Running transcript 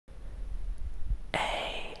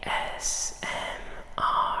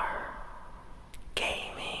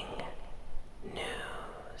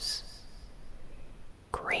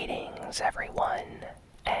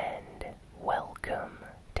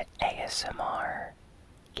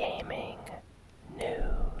Gaming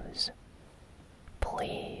News.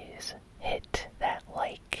 Please hit that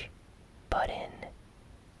like button,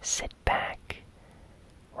 sit back,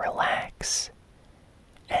 relax,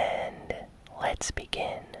 and let's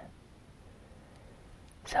begin.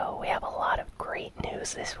 So we have a lot of great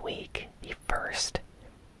news this week. The first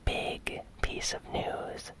big piece of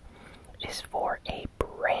news is for a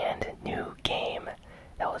brand new game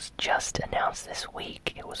that was just announced this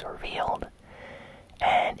week. It was revealed,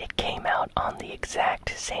 and it came out on the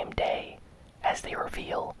exact same day as the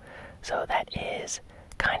reveal. So that is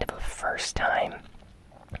kind of a first time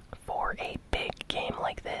for a big game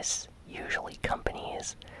like this. Usually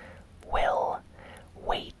companies will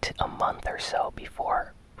wait a month or so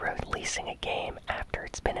before releasing a game after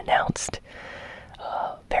it's been announced.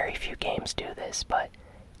 Very few games do this, but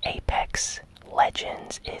Apex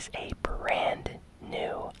Legends is a brand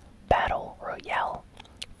new battle royale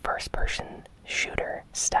first-person shooter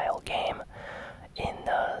style game in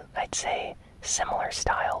the, I'd say, similar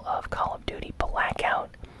style of Call of Duty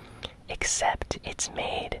Blackout, except it's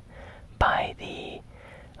made by the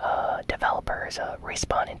developers,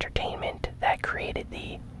 Respawn Entertainment, that created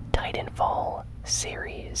the Titanfall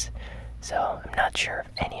series. So I'm not sure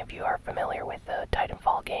if any of you are familiar with the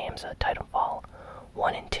Titanfall games. Titanfall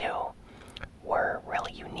 1 and 2 were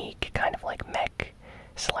really unique, kind of like mech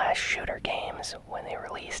slash shooter games. When they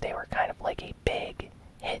released, they were kind of like a big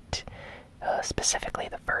hit. Specifically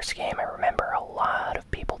the first game, I remember a lot of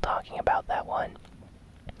people talking about that one.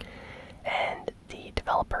 And the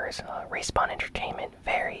developers, Respawn Entertainment,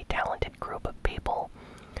 very talented group of people.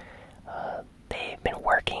 They've been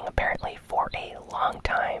working apparently for a long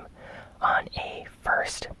time on a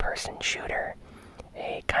first-person shooter,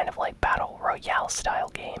 a kind of like battle royale style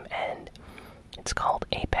game, and it's called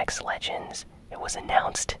Apex Legends. It was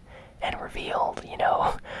announced and revealed,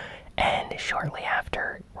 and shortly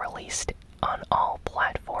after released on all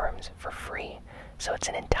platforms for free. So it's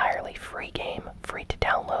an entirely free game, free to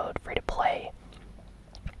download, free to play.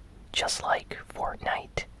 Just like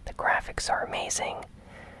Fortnite, the graphics are amazing.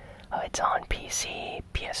 It's on PC,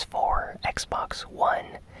 PS4, Xbox One,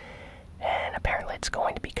 and apparently it's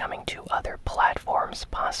going to be coming to other platforms,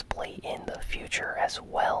 possibly in the future as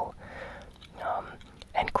well.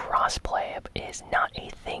 And crossplay is not a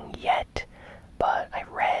thing yet, but I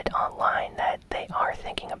read online that they are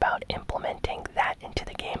thinking about implementing that into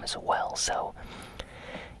the game as well. So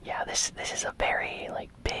yeah, this is a very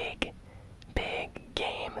big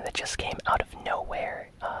game that just came out of nowhere.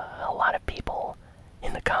 A lot of people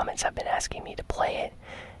in the comments have been asking me to play it,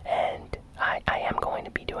 and I am going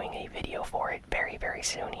to be doing a video for it very, very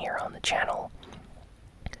soon here on the channel.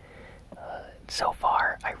 So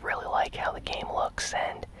far, I really like how the game looks,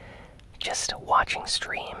 and just watching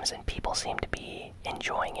streams and people seem to be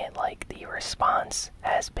enjoying it. The response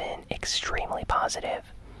has been extremely positive.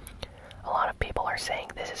 A lot of people are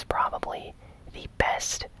saying this is probably the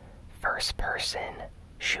best first-person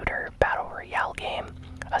shooter battle royale game,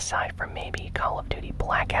 aside from maybe Call of Duty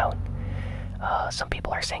Blackout. Some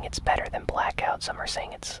people are saying it's better than Blackout, some are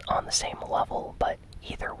saying it's on the same level, but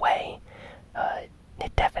either way,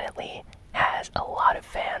 it definitely has a lot of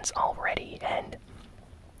fans already, and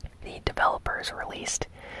the developers released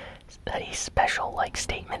a special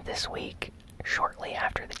statement this week, shortly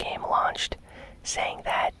after the game launched, saying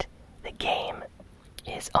that the game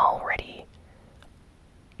is already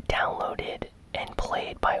downloaded and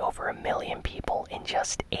played by over 1 million people in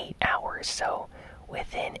just 8 hours. So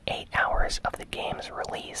within 8 hours of the game's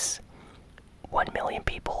release, 1 million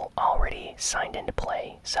people already signed in to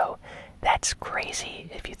play. So that's crazy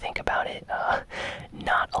if you think about it.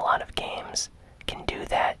 Not a lot of games can do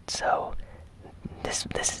that, so this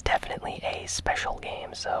is definitely a special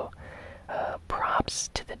game. So props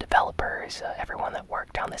to the developers, everyone that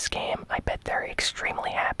worked on this game. I bet they're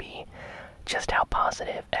extremely happy just how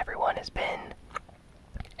positive everyone has been,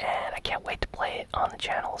 and I can't wait to play it on the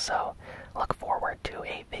channel, so look forward to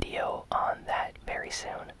a video on that very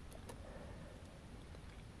soon.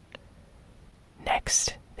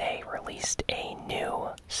 Next, they released a new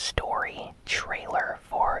story trailer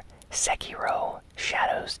for Sekiro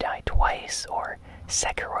Shadows Die Twice, or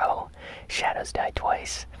Sekiro Shadows Die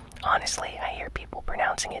Twice. Honestly, I hear people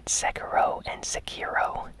pronouncing it Sekiro and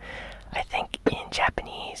Sekiro. I think in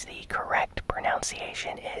Japanese the correct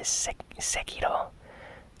pronunciation is Sekiro,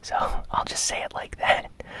 so I'll just say it like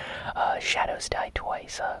that. Shadows Die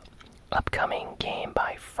Twice, upcoming game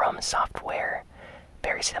by From Software,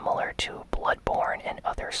 very similar to Bloodborne and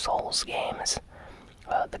other Souls games.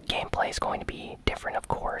 The gameplay is going to be different, of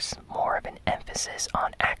course, more of an emphasis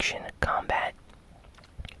on action combat,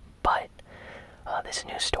 but This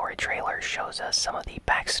new story trailer shows us some of the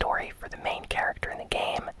backstory for the main character in the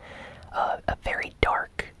game. A very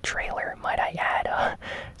dark trailer, might I add.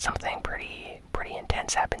 Something pretty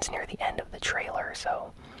intense happens near the end of the trailer,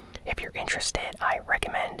 so if you're interested, I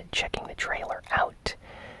recommend checking the trailer out.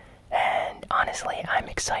 And honestly, I'm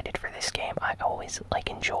excited for this game. I always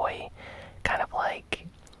enjoy kind of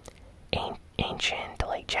ancient,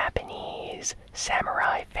 Japanese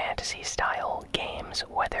samurai fantasy style games,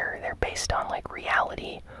 whether they're based on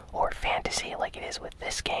reality or fantasy like it is with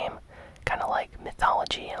this game. Kind of like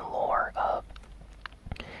mythology and lore of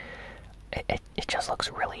it just looks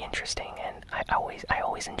really interesting, and I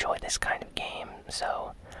always enjoy this kind of game.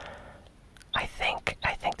 So I think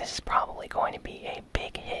this is probably going to be a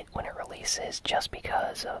big hit when it releases, just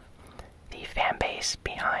because of the fan base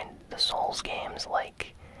behind the Souls games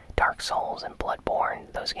like Dark Souls and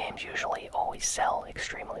Bloodborne. Those games usually always sell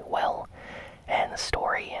extremely well, and the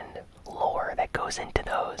story and lore that goes into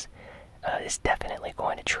those is definitely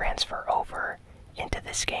going to transfer over into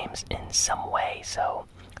this game in some way. So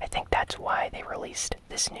I think that's why they released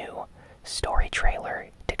this new story trailer,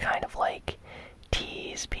 to kind of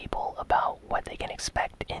tease people about what they can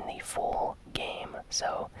expect in the full game.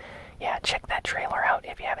 So yeah, check that trailer out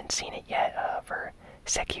if you haven't seen it yet, for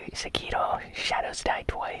Sekiro Shadows Die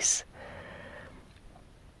Twice.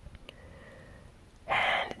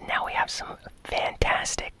 And now we have some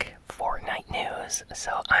fantastic Fortnite news.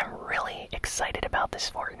 So I'm really excited about this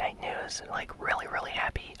Fortnite news. Really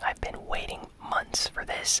happy. I've been waiting months for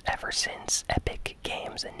this, ever since Epic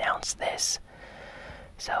Games announced this.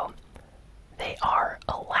 So they are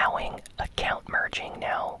allowing account merging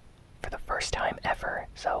now for the first time ever.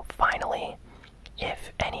 So finally,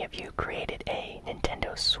 if any of you created a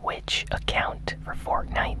Nintendo Switch account for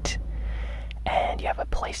Fortnite, and you have a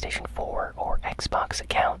PlayStation 4 or Xbox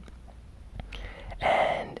account,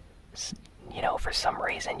 and for some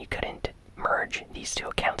reason you couldn't merge these two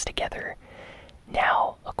accounts together,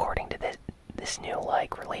 now, according to this new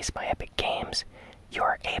release by Epic Games,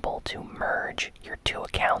 you're able to merge your two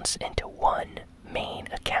accounts into one main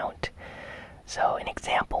account. So an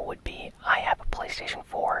example would be, I have a PlayStation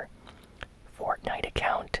 4 Fortnite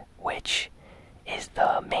account, which is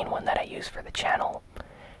the main one that I use for the channel.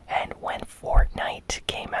 And when Fortnite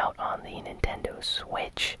came out on the Nintendo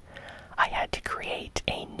Switch, I had to create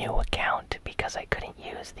a new account because I couldn't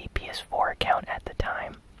use the PS4 account at the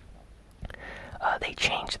time. They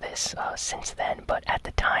changed this since then, but at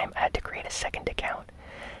the time I had to create a second account.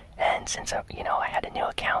 And since I had a new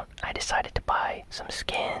account, I decided to buy some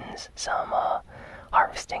skins, some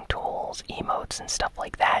harvesting tools, emotes, and stuff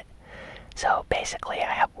like that. So basically,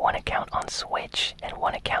 I have one account on Switch and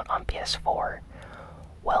one account on PS4.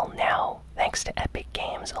 Well, now, thanks to Epic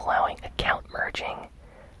Games allowing account merging,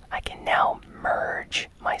 I can now merge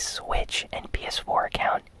my Switch and PS4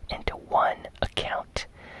 account into one account.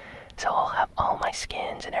 So I'll have all my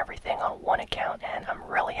skins and everything on one account, and I'm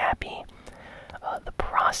really happy. The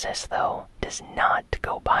process, though, does not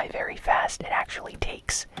go by very fast. It actually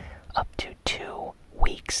takes up to 2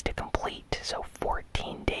 weeks to complete, so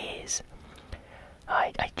 14 days.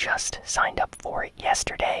 I just signed up for it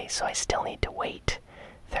yesterday, so I still need to wait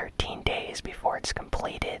 13 days before it's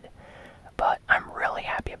completed. But I'm really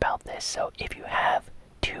happy about this. So if you have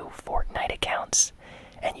 2 Fortnite accounts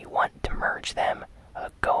and you want to merge them,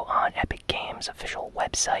 go on Epic Games' official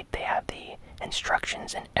website. They have the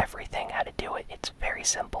instructions and everything how to do it. It's very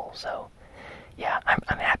simple. So yeah,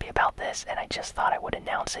 I'm happy about this, and I just thought I would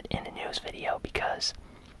announce it in a news video because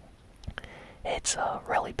it's a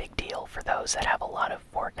really big deal for those that have a lot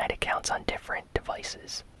of Fortnite accounts on different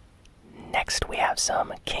devices. Next, we have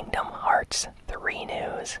some Kingdom Hearts 3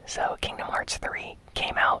 news. So Kingdom Hearts 3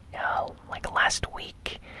 came out last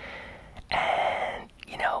week, and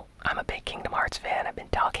I'm a big Kingdom Hearts fan. I've been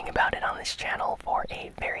talking about it on this channel for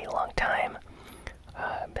a very long time.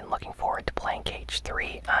 I've been looking forward to playing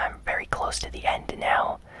KH3. I'm very close to the end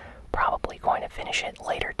now. Probably going to finish it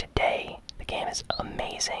later today. The game is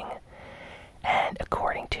amazing. And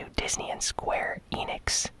according to Disney and Square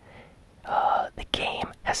Enix, the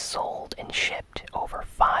game has sold and shipped over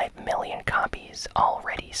 5 million copies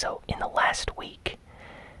already. So in the last week,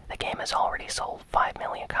 the game has already sold 5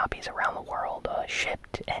 million copies around the world,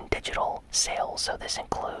 shipped and digital sales. So this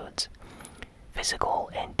includes physical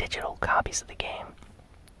and digital copies of the game.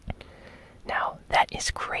 Now, that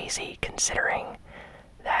is crazy, considering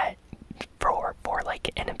that for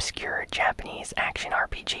an obscure Japanese action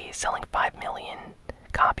RPG, selling 5 million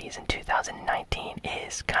copies in 2019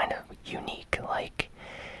 is kind of unique.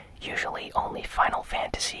 Usually only Final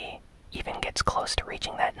Fantasy even gets close to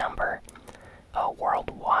reaching that number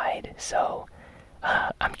worldwide. So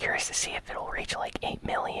I'm curious to see if it'll reach like 8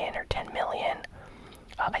 million or 10 million.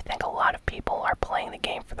 I think a lot of people are playing the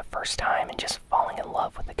game for the first time and just falling in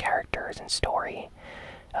love with the characters and story.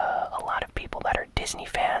 A lot of people that are Disney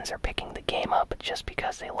fans are picking the game up just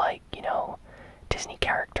because they like, Disney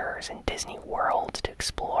characters and Disney worlds to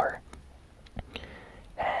explore.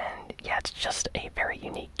 And yeah, it's just a very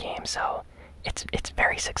unique game, so it's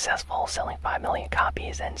very successful, selling 5 million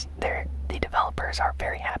copies, and the developers are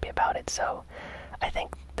very happy about it, so I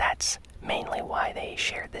think that's mainly why they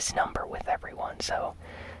shared this number with everyone. So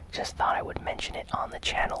just thought I would mention it on the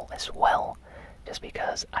channel as well, just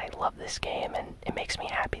because I love this game and it makes me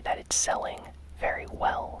happy that it's selling very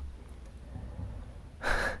well.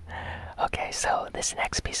 Okay, so this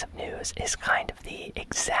next piece of news is kind of the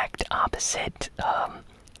exact opposite.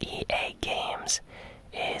 EA Games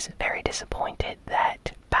is very disappointed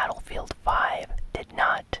that Battlefield 5 did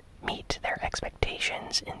not meet their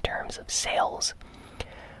expectations in terms of sales.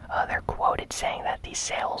 They're quoted saying that these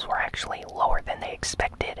sales were actually lower than they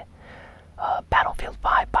expected. Battlefield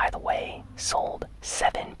 5, by the way, sold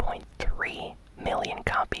 7.3 million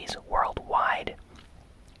copies worldwide.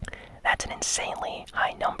 That's an insanely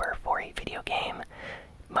high number for a video game.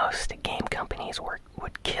 Most game companies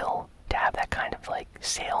would kill to have that kind of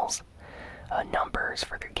sales numbers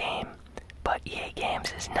for their game, but EA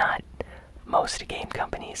Games is not. Most game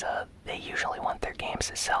companies, they usually want their games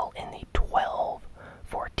to sell in the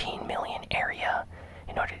 12-14 million area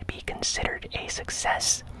in order to be considered a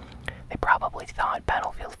success. They probably thought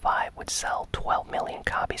Battlefield 5 would sell 12 million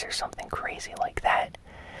copies or something crazy like that.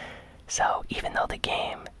 So even though the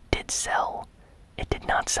game did sell, it did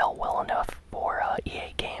not sell well enough for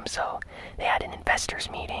EA Games. So they had an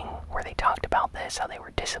investors meeting where they talked about this, how they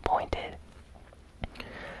were disappointed.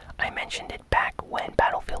 I mentioned it back when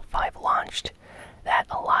Battlefield 5 launched, that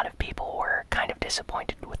a lot of people were kind of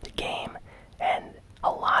disappointed with the game, and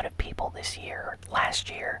a lot of people this year, or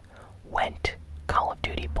last year, went Call of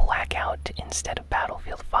Duty Blackout instead of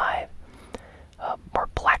Battlefield 5, or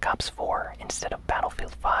Black Ops 4 instead of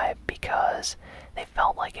Battlefield 5, because they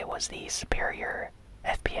felt like it was the superior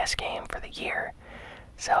FPS game for the year.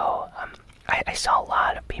 So I saw a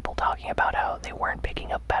lot of people talking about how they weren't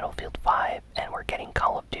picking up Battlefield 5 and were getting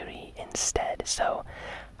Call of Duty instead. So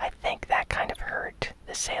I think that kind of hurt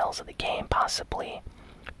the sales of the game, possibly.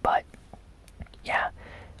 But yeah,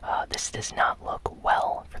 this does not look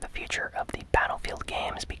well for the future of the Battlefield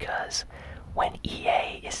games, because when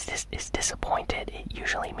EA is disappointed, it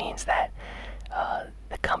usually means that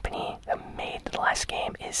the company that made the last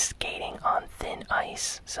game is skating on thin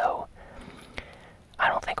ice. So I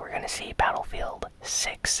don't think we're going to see Battlefield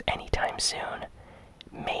 6 anytime soon.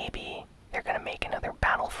 Maybe they're going to make another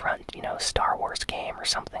Battlefront, Star Wars game or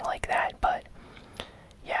something like that, but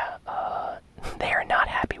yeah, they are not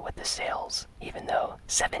happy with the sales, even though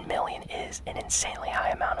 7 million is an insanely high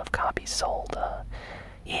amount of copies sold.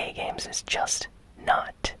 EA Games is just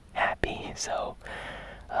not happy, so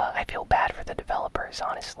I feel bad for the developers,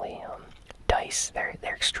 honestly. DICE, they're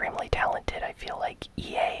extremely talented. I feel like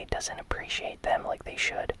EA doesn't appreciate them like they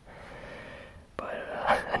should. But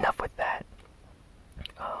enough with that.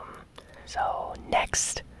 So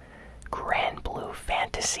next, Grand Blue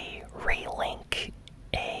Fantasy Relink,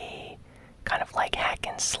 a kind of hack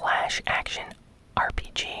and slash action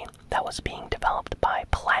RPG that was being developed by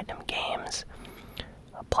Platinum Games.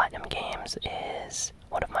 Platinum Games is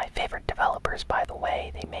one of my favorite developers, by the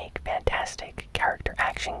way. They make fantastic character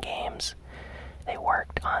action games. They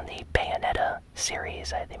worked on the Bayonetta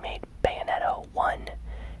series. They made Bayonetta 1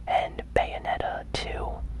 and Bayonetta 2.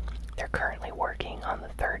 They're currently working on the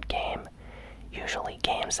third game. Usually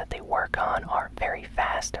games that they work on are very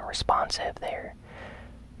fast and responsive. They're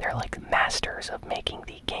like masters of making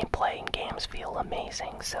the gameplay and games feel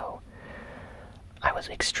amazing. So I was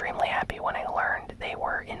extremely happy when I learned they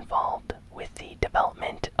were involved with the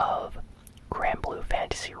development of Grand Blue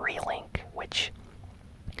Fantasy Relink, which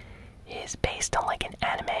is based on an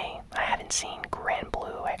anime. I haven't seen Grand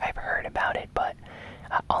Blue. I've heard about it, but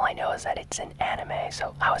all I know is that it's an anime,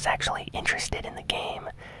 so I was actually interested in the game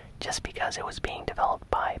just because it was being developed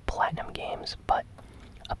by Platinum Games. But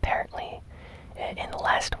apparently in the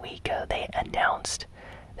last week they announced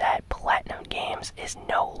that Platinum Games is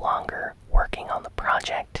no longer working on the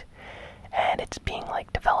project, and it's being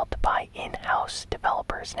developed by in-house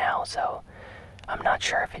developers now. So I'm not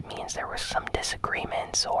sure if it means there were some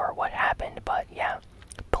disagreements or what happened, but yeah,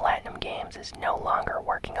 Platinum Games is no longer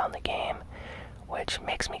working on the game, which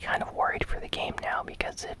makes me kind of worried for the game now,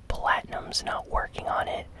 because if Platinum's not working on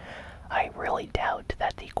it, I really doubt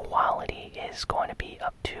that the quality is going to be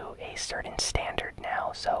up to a certain standard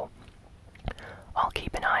now. So I'll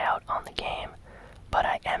keep an eye out on the game. but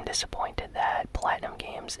I am disappointed that Platinum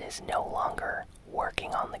Games is no longer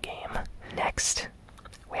working on the game. Next,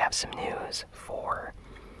 we have some news for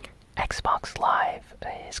Xbox Live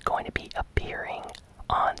is going to be appearing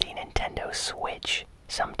on the Nintendo Switch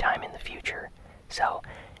sometime in the future. So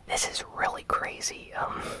this is really crazy.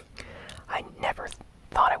 I never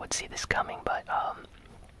thought I would see this coming, but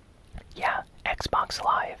yeah, Xbox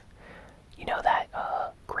Live. You know that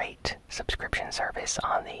great subscription service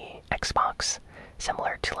on the Xbox,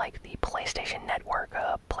 similar to like the PlayStation Network,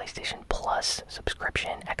 PlayStation Plus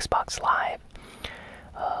subscription. Xbox Live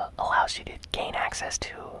allows you to gain access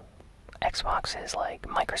to Xbox's, like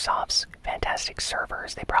Microsoft's fantastic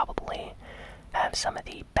servers. They probably have some of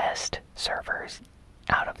the best servers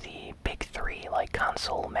out of the big three, like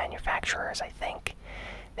console manufacturers. I think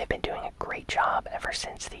they've been doing a great job ever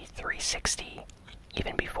since the 360.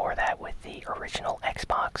 Even before that, with the original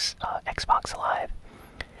Xbox, Xbox Live,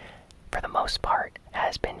 for the most part,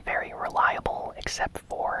 has been very reliable, except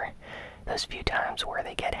for those few times where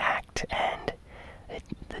they get hacked and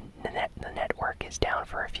the network is down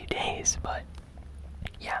for a few days. But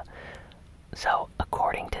yeah, so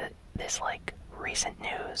according to this like recent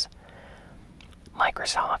news,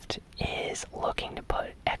 Microsoft is looking to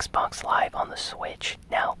put Xbox Live on the Switch.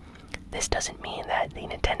 Now, this doesn't mean that the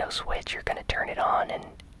Nintendo Switch, you're going to turn it on and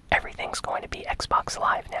everything's going to be Xbox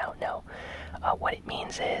Live now. No. What it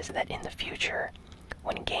means is that in the future,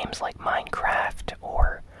 when games like Minecraft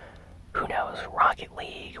or, who knows, Rocket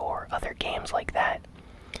League or other games like that,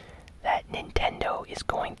 that Nintendo is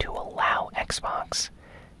going to allow Xbox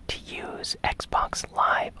to use Xbox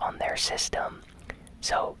Live on their system.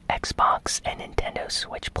 So Xbox and Nintendo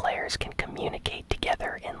Switch players can communicate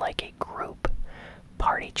together in like a group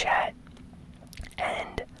party chat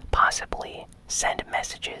and possibly send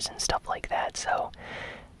messages and stuff like that. So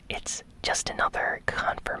it's just another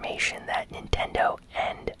confirmation that Nintendo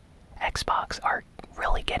and Xbox are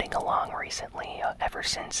really getting along recently. Ever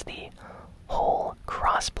since the whole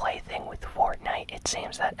cross-play thing with Fortnite, it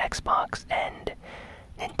seems that Xbox and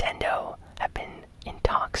Nintendo have been in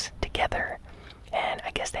talks together, and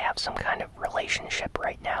I guess they have some kind of relationship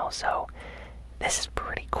right now. So this is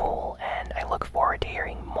pretty cool, and I look forward to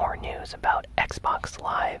hearing more news about Xbox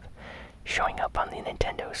Live showing up on the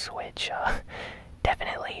Nintendo Switch.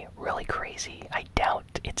 Definitely really crazy. I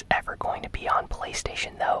doubt it's ever going to be on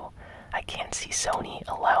PlayStation, though. I can't see Sony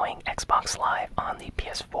allowing Xbox Live on the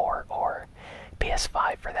PS4 or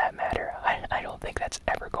PS5 for that matter. I don't think that's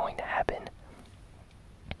ever going to happen.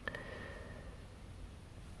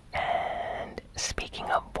 And speaking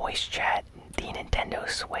of voice chat, the Nintendo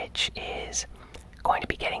Switch is going to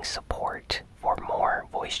be getting support for more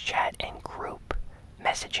voice chat and group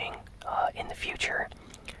messaging in the future.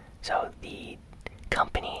 So the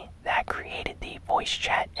company that created the voice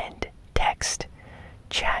chat and text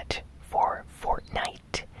chat for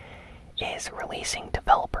Fortnite is releasing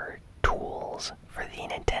developer tools for the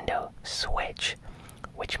Nintendo Switch,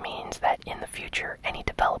 which means that in the future, any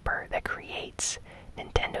developer that creates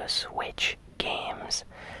Nintendo Switch games,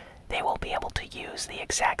 they will be able to use the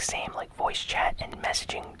exact same like voice chat and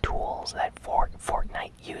messaging tools that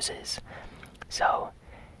Fortnite uses. So,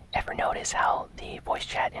 ever notice how the voice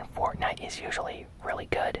chat in Fortnite is usually really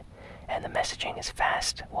good and the messaging is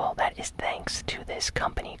fast? Well, that is thanks to this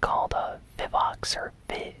company called Vivox or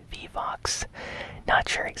Vivox. Not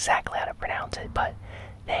sure exactly how to pronounce it, but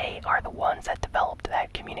they are the ones that developed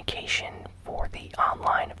that communication for the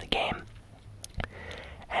online of the game.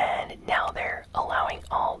 And now they're allowing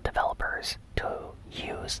all developers to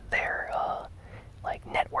use their like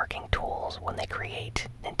networking tools when they create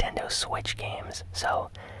Nintendo Switch games.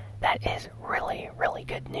 So that is really, really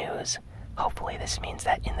good news. Hopefully this means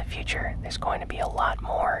that in the future there's going to be a lot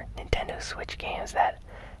more Nintendo Switch games that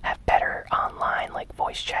have better online like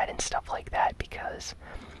voice chat and stuff like that, because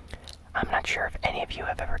I'm not sure if any of you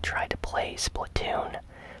have ever tried to play Splatoon,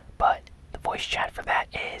 but the voice chat for that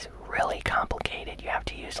is really complicated. You have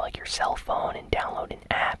to use like your cell phone and download an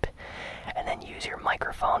app, and then use your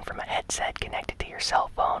microphone from a headset connected to your cell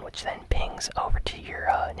phone, which then pings over to your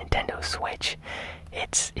Nintendo Switch.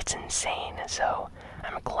 It's insane. So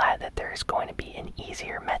I'm glad that there's going to be an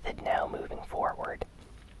easier method now moving forward.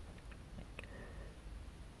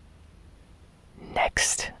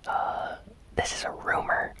 Next, this is a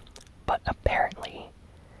rumor, but apparently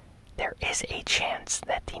there is a chance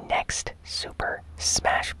that the next Super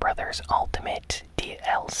Smash Bros. Ultimate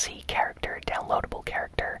DLC character, downloadable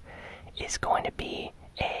character, is going to be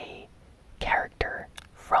a character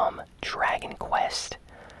from Dragon Quest.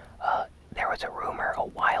 There was a rumor a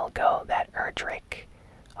while ago that Erdrick,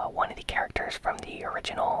 one of the characters from the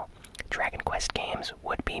original Dragon Quest games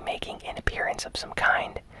would be making an appearance of some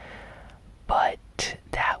kind, but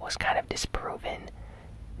that was kind of disproven.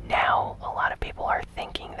 Now, a lot of people are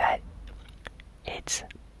thinking that it's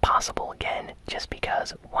possible again, just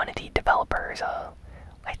because one of the developers,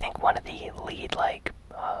 I think one of the lead,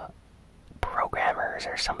 programmers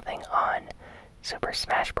or something on Super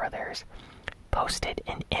Smash Bros. Posted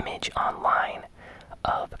an image online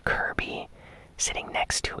of Kirby sitting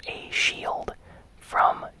next to a shield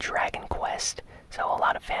from Dragon Quest. So a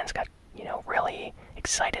lot of fans got, really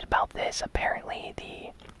excited about this. Apparently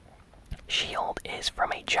the shield is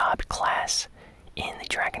from a job class in the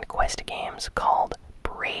Dragon Quest games called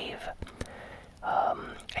Brave.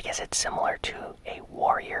 I guess it's similar to a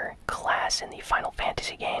warrior class in the Final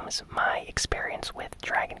Fantasy games. My experience with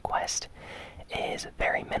Dragon Quest is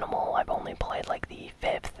very minimal. I've only played like the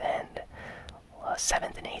 5th and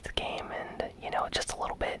 7th and 8th game, and just a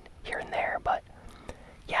little bit here and there. But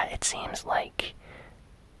yeah, it seems like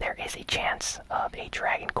there is a chance of a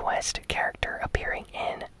Dragon Quest character appearing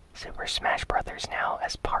in Super Smash Bros. Now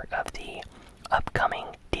as part of the upcoming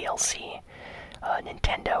DLC.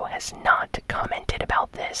 Nintendo has not commented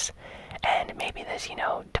about this, and maybe this,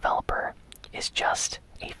 developer is just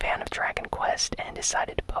a fan of Dragon Quest and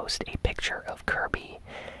decided to post a picture of Kirby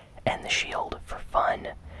and the shield for fun.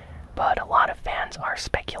 But a lot of fans are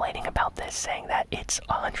speculating about this, saying that it's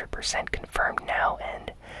 100% confirmed now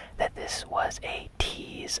and that this was a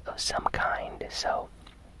tease of some kind. So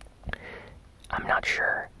I'm not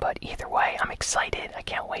sure, but either way, I'm excited. I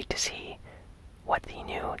can't wait to see what the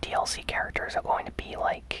new DLC characters are going to be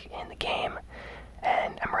like in the game,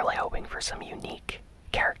 and I'm really hoping for some unique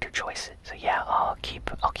character choices. So yeah, I'll keep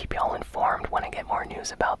y'all informed when I get more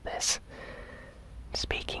news about this.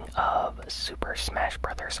 Speaking of Super Smash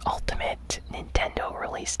Bros. Ultimate, Nintendo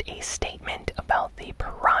released a statement about the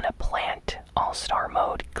Piranha Plant All-Star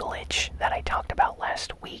Mode glitch that I talked about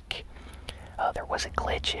last week. There was a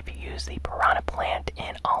glitch if you use the Piranha Plant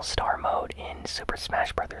in All-Star Mode in Super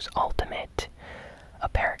Smash Bros. Ultimate.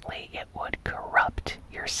 Apparently, it would corrupt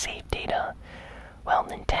your save data. Well,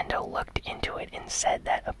 Nintendo looked into it and said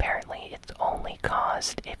that apparently it's only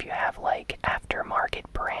caused if you have, aftermarket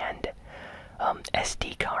brand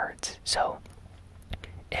SD cards. So,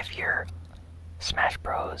 if your Smash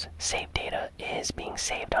Bros. Save data is being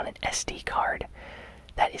saved on an SD card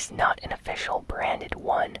that is not an official branded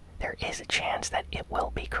one, there is a chance that it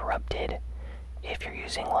will be corrupted if you're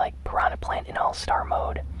using, Piranha Plant in All-Star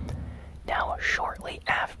Mode. Now, shortly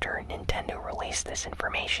after Nintendo released this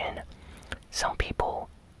information, some people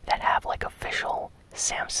that have, official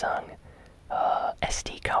Samsung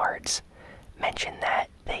SD cards mentioned that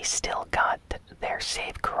they still got their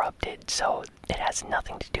save corrupted, so it has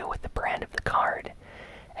nothing to do with the brand of the card.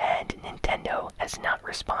 And Nintendo has not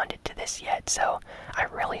responded to this yet, so I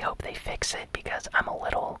really hope they fix it, because I'm a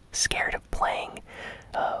little scared of playing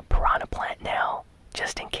Piranha Plant now,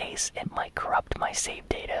 just in case it might corrupt my save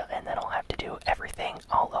data, and then I'll have to do everything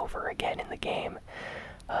all over again in the game.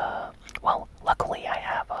 Well, luckily I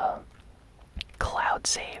have cloud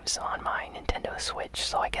saves on my Nintendo Switch,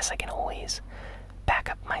 so I guess I can always back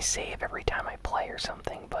up my save every time I play or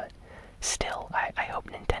something, but still, I hope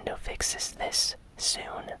Nintendo fixes this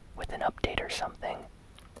soon with an update or something.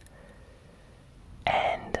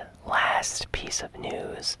 And last piece of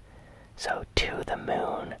news, so To the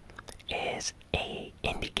Moon is a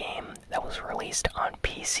indie game that was released on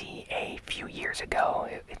PC a few years ago.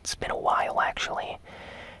 It's been a while actually,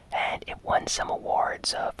 and it won some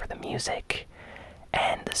awards for the music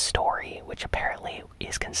and the story, which apparently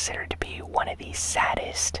is considered to be one of the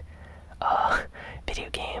saddest video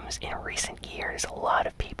games in recent years. A lot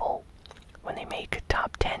of people, when they make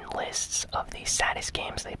top 10 lists of the saddest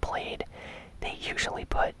games they played, they usually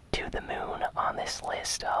put To the Moon on this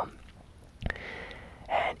list.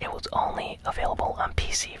 And it was only available on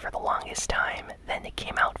PC for the longest time. Then it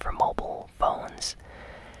came out for mobile phones.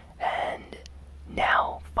 And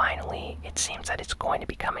now, finally, it seems that it's going to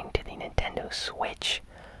be coming to the Nintendo Switch.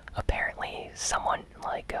 Apparently, someone,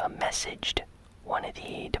 messaged one of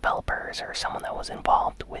the developers or someone that was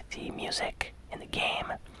involved with the music in the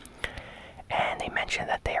game. And they mentioned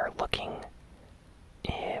that they are looking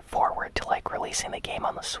forward to, releasing the game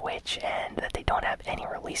on the Switch, and that they don't have any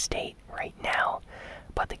release date right now.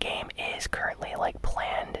 But the game is currently,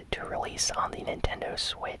 planned to release on the Nintendo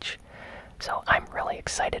Switch. So I'm really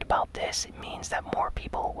excited about this. It means that more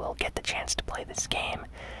people will get the chance to play this game.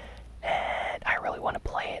 And I really want to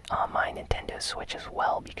play it on my Nintendo Switch as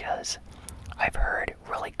well, because I've heard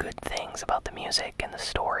really good things about the music and the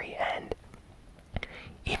story, and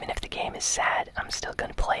even if the game is sad, I'm still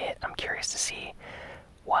going to play it. I'm curious to see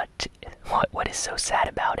what is so sad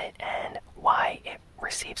about it and why it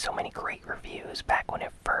received so many great reviews back when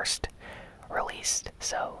it first released.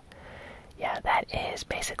 So yeah, that is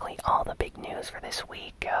basically all the big news for this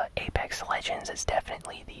week. Apex Legends is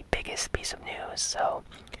definitely the biggest piece of news, so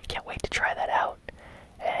can't wait to try that out.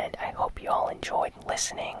 And I hope you all enjoyed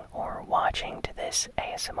listening or watching to this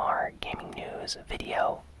ASMR Gaming News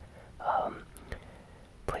video.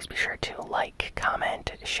 Please be sure to like,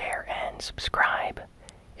 comment, share, and subscribe.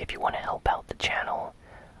 If you want to help out the channel,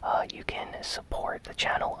 you can support the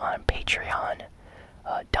channel on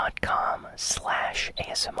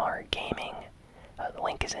patreon.com/ASMRGaming. The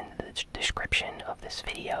link is in the description of this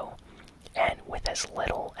video. And with as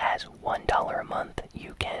little as $1 a month,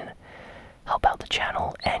 you can help out the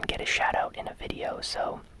channel and get a shout out in a video.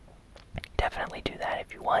 So definitely do that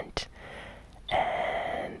if you want.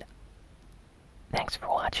 And thanks for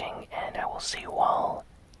watching, and I will see you all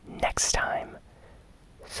next time.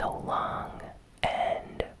 So long.